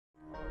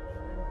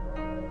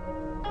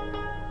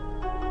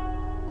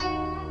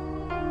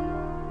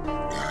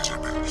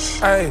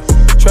ayy.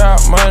 Trap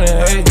money,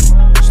 ayy.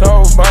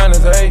 Snow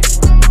binders, ayy.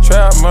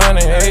 Trap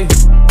money, ayy.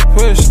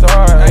 Push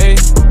star, ayy.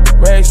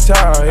 Race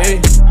tar,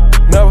 ayy.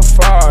 Never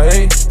fall,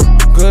 ayy.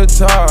 Good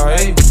tar,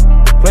 ayy.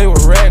 Play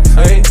with racks,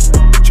 ayy.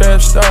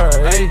 Trap star,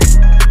 ayy.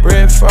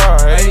 Bread far,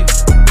 ayy.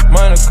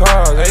 Money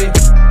cars, ayy.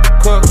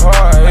 Cook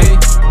hard, ayy.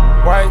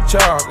 White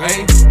chalk,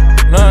 ayy.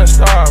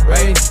 Non-stop,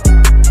 ayy.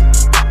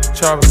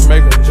 Choppers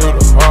make them do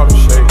the Harlem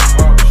shake.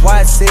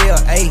 YSL,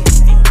 ayy.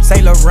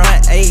 Saint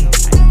Laurent, ayy.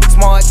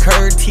 Smart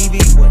curve TV,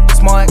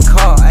 smart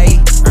car, ayy.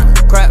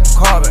 Grab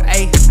carbon,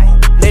 ayy.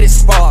 Let it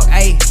spark,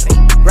 ayy.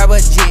 Grab a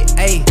jet,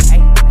 ayy.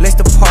 Let's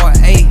depart,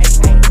 ayy.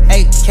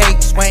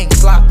 8K swing,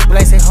 slop,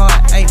 bless it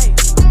hard, ayy.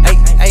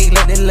 Ayy,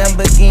 let the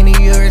Lamborghini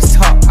yours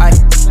talk,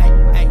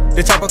 ayy.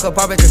 The chopper could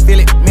pop it, just feel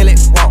it, mill it,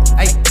 walk,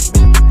 ayy.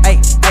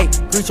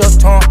 Ayy, reach your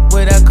tongue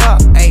with a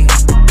cup, ayy.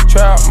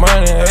 Trap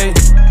money, ayy.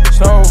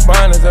 Snow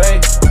binders, ayy.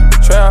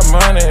 Trap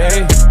money,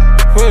 ayy.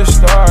 Push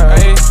star,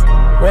 ayy.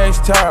 Race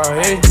tar,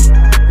 ayy.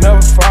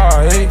 Never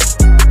fall, ayy.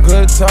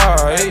 Good tar,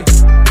 ayy.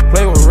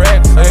 Play with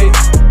racks, ayy.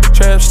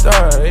 Trap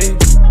star, ayy.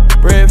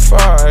 Bread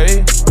far,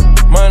 ayy.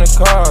 Money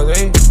cars,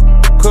 ayy.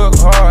 Cook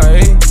hard,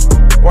 ayy.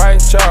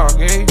 White chalk,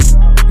 ayy.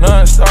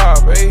 Non-stop,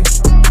 ayy.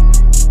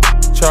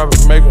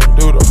 Choppers make them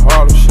do the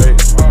Harlem shake.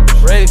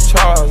 Ray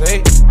Charles,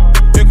 ayy.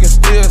 You can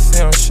still see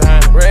them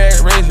shine. Rag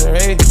razor,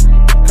 ayy.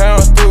 Come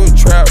through the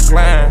trap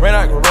line. Ran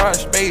out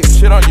garage space.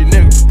 Shit on you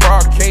niggas,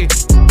 parquet.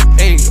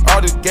 Ayy,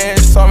 all this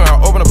gas, something I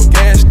open up a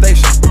gas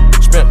station.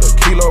 Spent a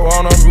kilo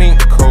on a mink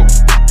coat.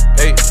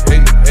 Ayy,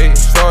 ayy, ayy.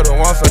 Sorta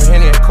want some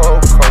Henny and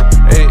Coco.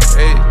 Ayy,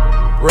 ayy.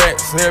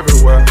 Rats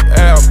everywhere,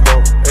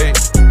 Alpo. Ayy.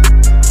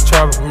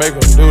 Choppers make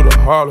them do the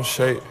Harlem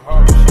shake.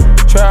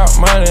 Trap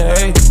money,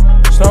 ayy.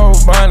 Snow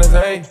binders,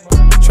 ayy.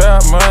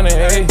 Trap money,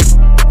 ayy.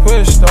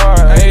 Push star,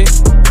 ayy.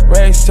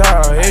 Race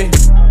tar, ayy.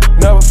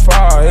 Never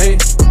fall, ayy.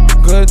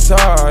 Good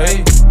tar,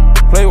 ayy.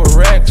 Play with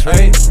racks,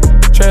 ayy.